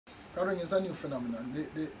Prattling is a new phenomenon.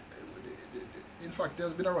 In fact,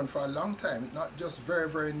 there's been around for a long time. It's not just very,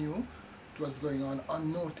 very new. It was going on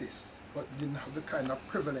unnoticed, but didn't have the kind of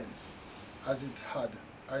prevalence as it had,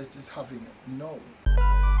 as it is having now.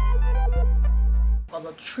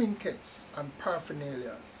 Other trinkets and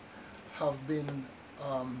paraphernalia have been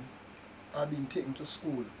are being taken to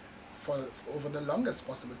school for over the longest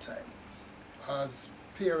possible time, as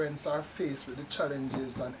parents are faced with the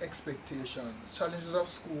challenges and expectations, challenges of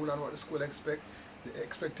school and what the school expect, the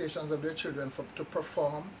expectations of their children to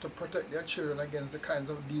perform, to protect their children against the kinds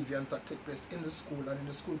of deviance that take place in the school and in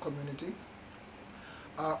the school community,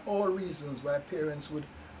 are all reasons why parents would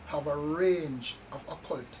have a range of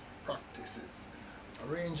occult practices,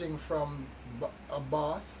 ranging from a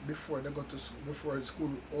bath before they go to school, before the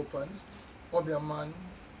school opens, obeah,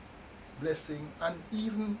 blessing, and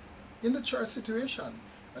even in the church situation.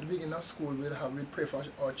 At the beginning of school, we pray for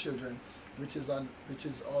our children, which is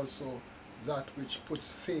also that which puts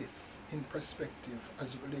faith in perspective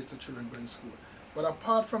as it relates to children going to school. But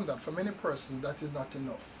apart from that, for many persons, that is not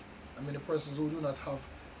enough. And many persons who do not have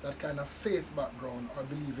that kind of faith background or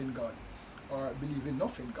believe in God or believe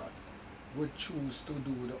enough in God would choose to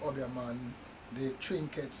do the obeah, the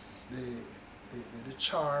trinkets, the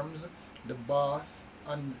charms, the bath,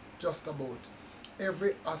 and just about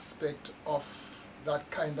every aspect of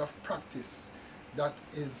that kind of practice that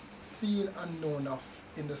is seen and known of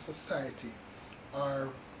in the society are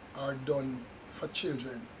done for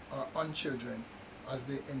children or on children as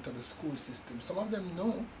they enter the school system. Some of them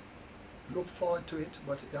know, look forward to it,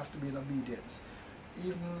 but you have to be in obedience.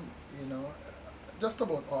 Even, you know, just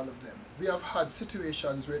about all of them. We have had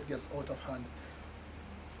situations where it gets out of hand,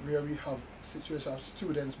 where we have situations of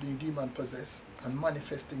students being demon possessed and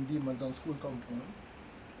manifesting demons on school compound.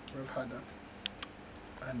 We've had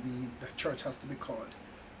that, and the church has to be called.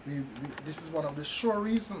 This is one of the sure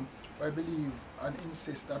reasons I believe and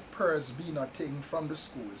insist that prayers be not taken from the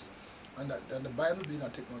schools, and that the Bible be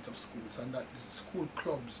not taken out of schools, and that the school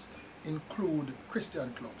clubs include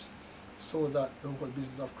Christian clubs, so that the whole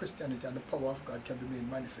business of Christianity and the power of God can be made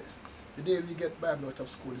manifest. The day we get Bible out of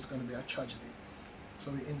school is going to be a tragedy. So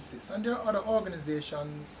we insist. And there are other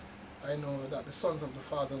organizations. I know that the Sons of the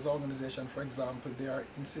Fathers organization, for example, they are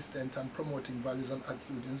insistent on promoting values and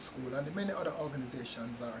attitude in school, and many other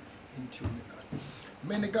organizations are in tune with that.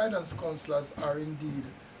 Many guidance counselors are indeed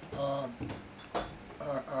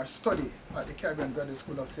are study at the Caribbean Graduate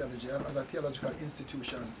School of Theology and other theological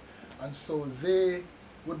institutions, and so they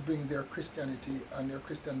would bring their Christianity and their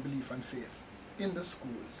Christian belief and faith in the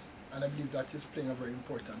schools, and I believe that is playing a very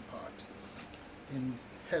important part in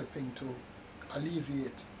helping to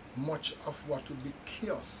alleviate much of what would be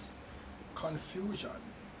chaos, confusion,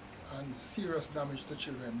 and serious damage to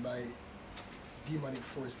children by demonic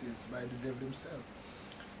forces, by the devil himself.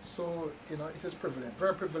 So, you know, it is prevalent,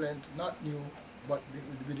 very prevalent, not new, but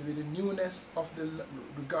with the newness of the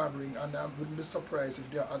gathering, and I wouldn't be surprised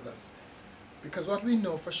if there are others. Because what we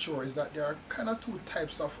know for sure is that there are kind of two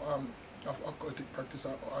types of occultic practice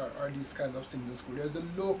or these kinds of things in school. There's the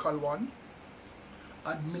local one,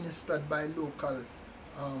 administered by local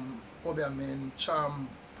obeah, charm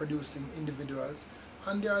producing individuals,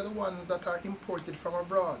 and there are the ones that are imported from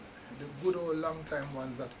abroad. The good old long time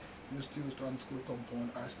ones that used to use on school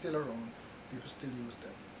compound are still around. People still use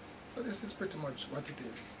them. So this is pretty much what it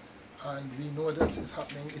is, and we know that it's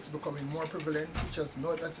happening. It's becoming more prevalent. Teachers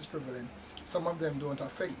know that it's prevalent. Some of them don't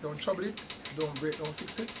trouble it, don't break, don't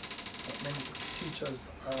fix it, but many teachers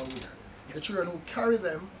are aware. The children who carry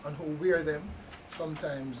them and who wear them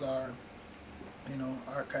sometimes are, you know,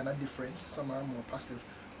 are kind of different. Some are more passive,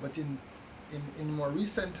 but in more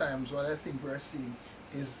recent times, what I think we're seeing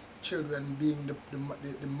is children being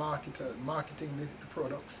the marketer, marketing the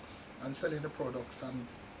products and selling the products, and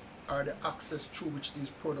are the access through which these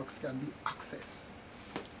products can be accessed.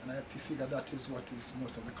 And I figure that is what is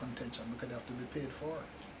most of the contention, because they have to be paid for.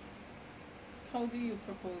 How do you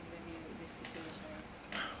propose they deal with these situations?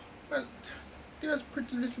 Well, there's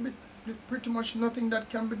pretty much nothing that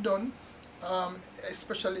can be done,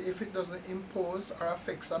 especially if it doesn't impose or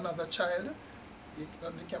affects another child.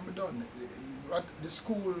 Nothing can be done. What the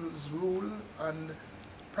school's rule and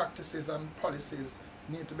practices and policies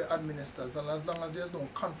need to be administered, and as long as there's no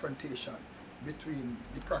confrontation between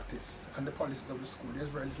the practice and the policies of the school, there's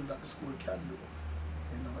very little that the school can do.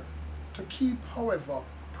 You know, to keep, however,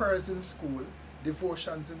 prayers in school,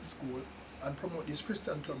 devotions in school, and promote this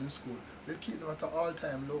Christian club in school will keep them at an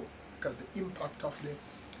all-time low, because the impact of the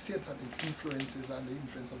satanic influences and the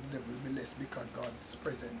influence of the devil will be less, because God's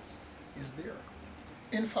presence is there.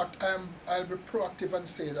 In fact, I'll be proactive and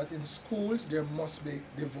say that in schools there must be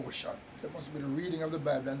devotion. There must be the reading of the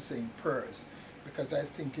Bible and saying prayers, because I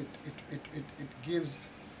think it gives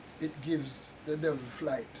the devil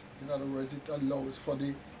flight. In other words, it allows for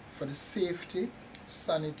the safety,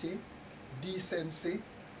 sanity, decency,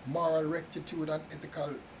 moral rectitude and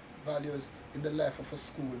ethical values in the life of a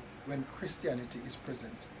school when Christianity is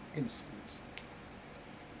present in schools.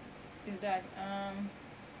 Is that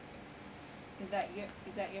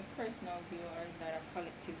your personal view, or is that a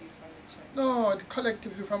collective view from the church? No, the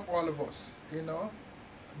collective view from all of us, you know.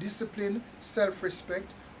 Discipline,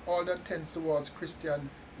 self-respect, all that tends towards Christian,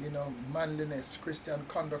 manliness, Christian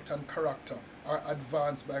conduct and character are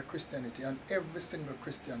advanced by Christianity, and every single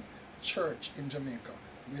Christian church in Jamaica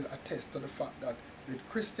will attest to the fact that with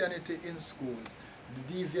Christianity in schools,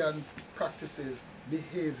 the deviant practices,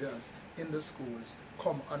 behaviors in the schools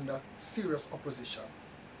come under serious opposition.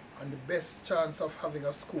 And the best chance of having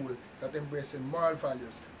a school that embraces moral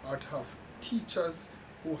values are to have teachers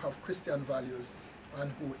who have Christian values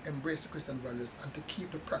and who embrace the Christian values, and to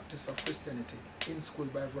keep the practice of Christianity in school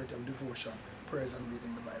by virtue of devotion, prayers and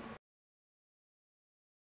reading the Bible.